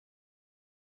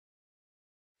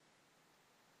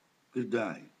Good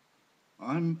day.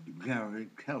 I'm Gary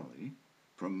Kelly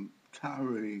from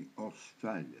Taree,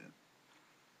 Australia.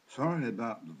 Sorry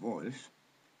about the voice.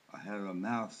 I had a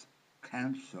mouth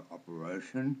cancer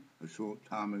operation a short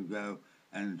time ago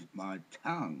and my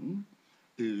tongue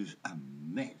is a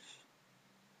mess.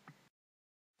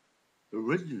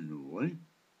 Originally,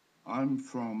 I'm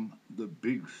from the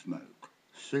Big Smoke,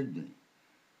 Sydney,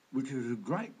 which is a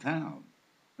great town,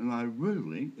 and I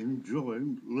really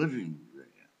enjoyed living there.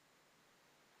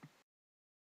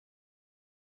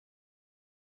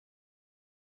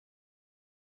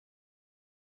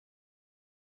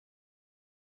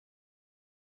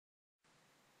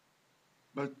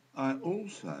 But I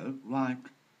also like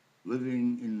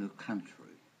living in the country.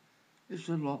 It's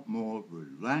a lot more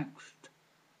relaxed,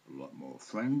 a lot more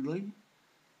friendly.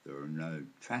 There are no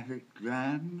traffic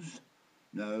jams,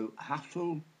 no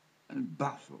hustle and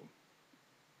bustle.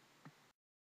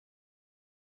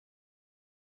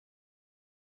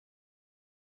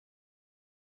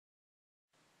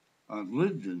 I've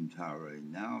lived in Taree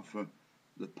now for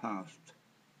the past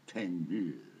 10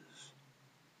 years.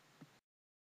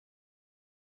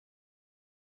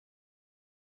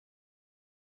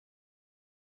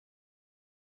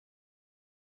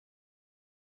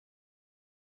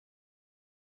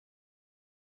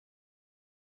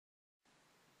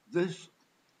 This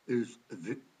is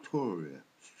Victoria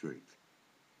Street,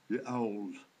 the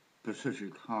old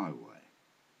Pacific Highway.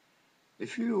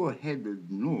 If you were headed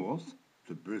north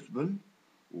to Brisbane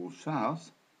or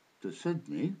south to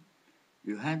Sydney,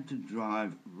 you had to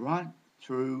drive right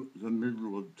through the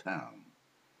middle of town.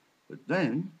 But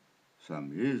then,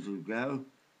 some years ago,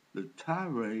 the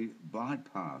Taree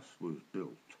bypass was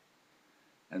built,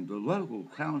 and the local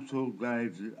council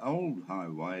gave the old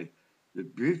highway the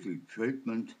beauty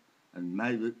treatment and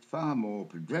made it far more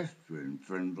pedestrian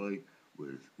friendly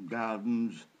with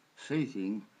gardens,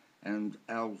 seating and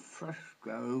al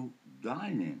fresco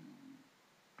dining.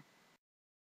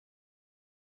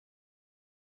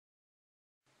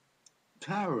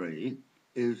 Taree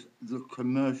is the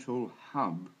commercial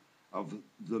hub of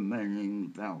the Manning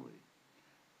Valley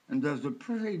and does a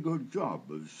pretty good job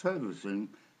of servicing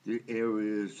the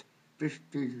area's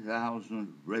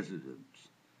 50,000 residents,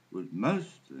 with most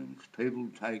things people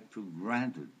take for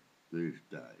granted these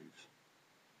days.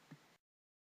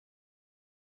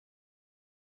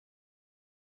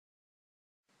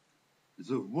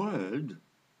 The word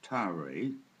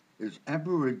Taree is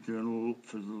Aboriginal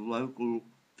for the local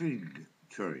fig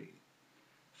tree,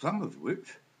 some of which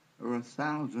are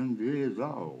 1,000 years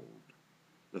old.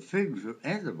 The figs are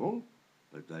edible,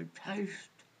 but they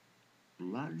taste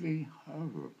bloody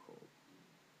horrible.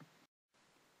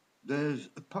 There's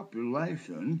a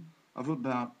population of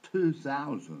about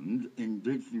 2,000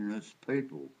 Indigenous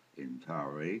people in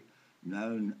Taree,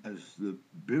 known as the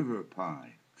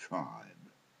Biripi tribe.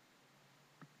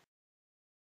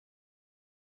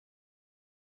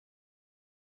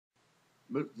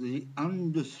 But the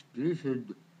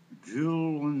undisputed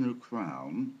jewel in the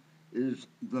crown is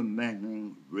the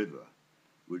Manning River,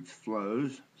 which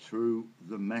flows through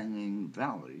the Manning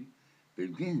Valley,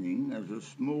 beginning as a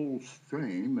small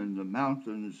stream in the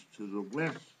mountains to the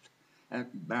west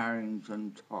at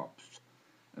Barrington Tops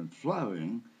and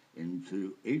flowing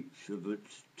into each of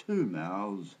its two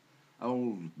mouths,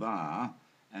 Old Bar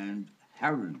and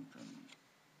Harrington.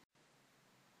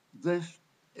 This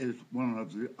is one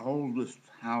of the oldest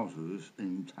houses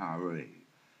in Taree.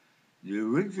 The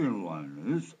original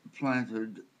owners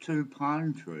planted 2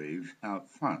 pine trees out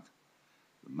front.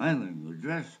 The mailing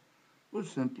address was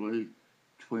simply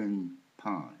Twin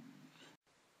Pines.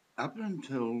 Up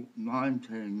until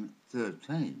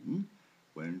 1913,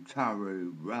 when Taree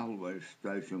railway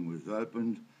station was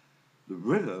opened, the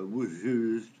river was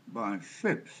used by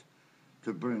ships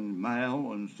to bring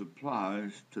mail and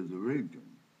supplies to the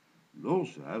region, and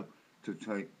also to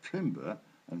take timber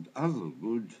and other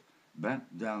goods back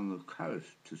down the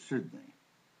coast to Sydney.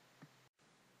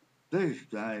 These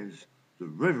days, the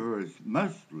river is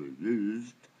mostly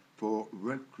used for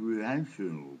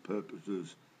recreational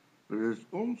purposes, but is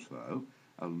also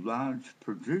a large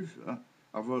producer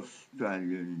of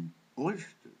Australian oysters.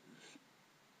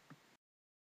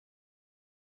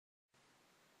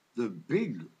 The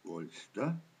big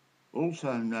oyster,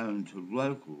 also known to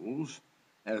locals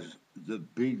as the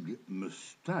Big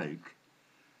Mistake,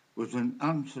 was an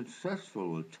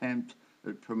unsuccessful attempt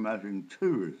at promoting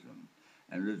tourism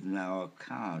and is now a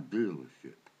car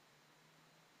dealership.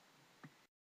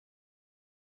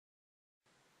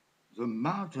 The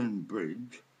Martin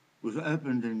Bridge was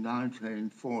opened in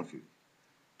 1940.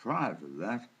 Prior to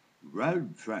that,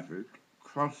 road traffic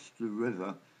crossed the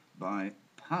river by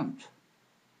punt.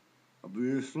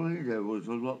 Obviously, there was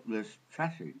a lot less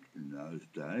traffic in those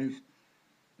days,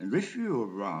 and if you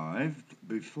arrived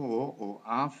before or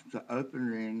after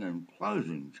opening and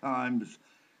closing times,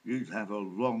 you'd have a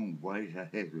long wait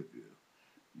ahead of you.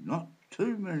 Not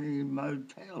too many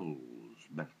motels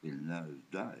back in those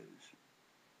days.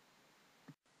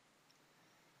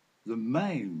 The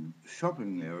main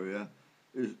shopping area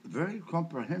is very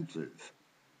comprehensive,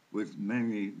 with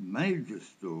many major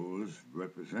stores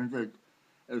represented,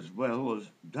 as well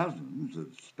as dozens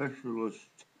of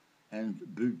specialist and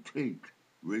boutique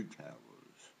retailers.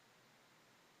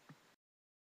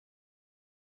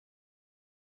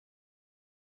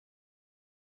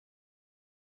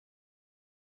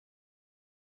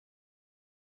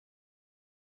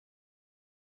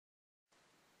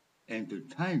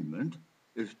 Entertainment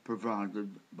is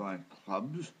provided by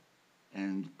clubs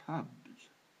and pubs,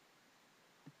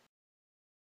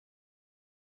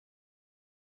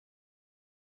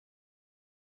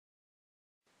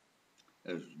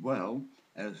 as well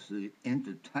as the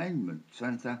entertainment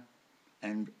centre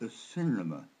and a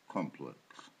cinema complex.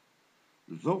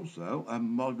 There's also a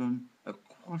modern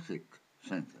aquatic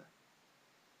centre.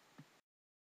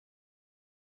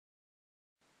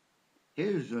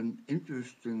 Here's an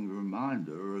interesting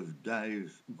reminder of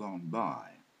days gone by.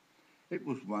 It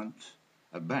was once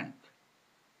a bank.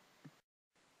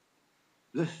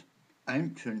 This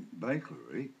ancient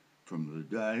bakery, from the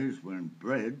days when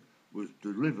bread was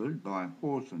delivered by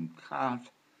horse and cart,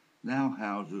 now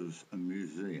houses a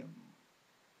museum.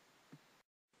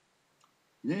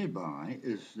 Nearby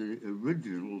is the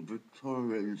original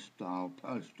Victorian-style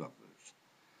post office.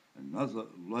 Another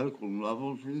local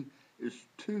novelty is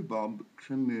Two Bob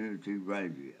Community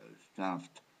Radio,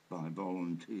 staffed by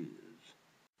volunteers.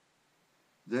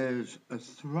 There's a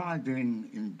thriving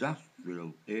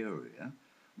industrial area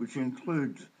which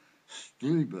includes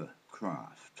Stieber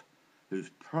Craft, whose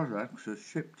products are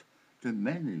shipped to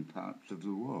many parts of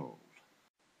the world.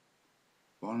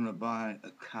 Want to buy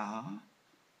a car?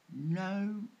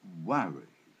 No worries.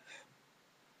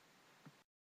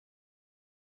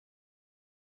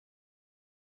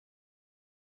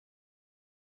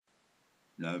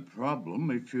 No problem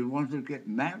if you want to get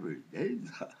married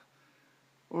either,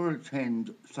 or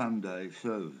attend Sunday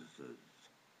services.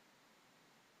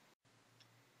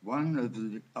 One of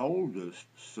the oldest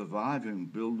surviving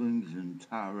buildings in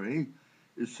Taree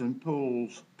is St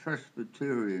Paul's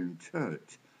Presbyterian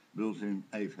Church, built in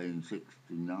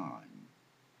 1869.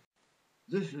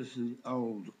 This is the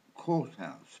old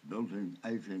courthouse, built in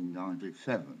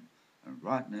 1897, and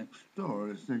right next door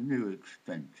is the new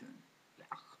extension.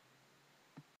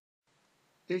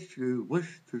 If you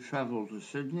wish to travel to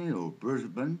Sydney or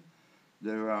Brisbane,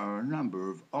 there are a number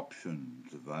of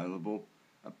options available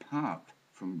apart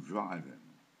from driving.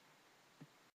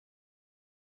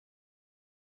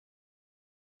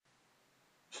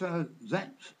 So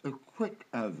that's a quick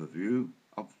overview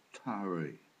of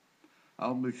Taree.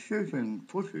 I'll be shooting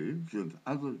footage of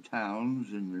other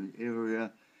towns in the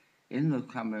area in the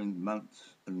coming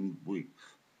months and weeks.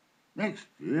 Next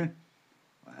year,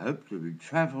 I hope to be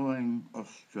travelling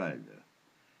Australia.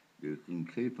 You can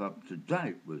keep up to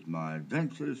date with my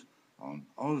adventures on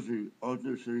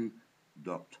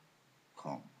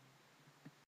AussieOdyssey.com.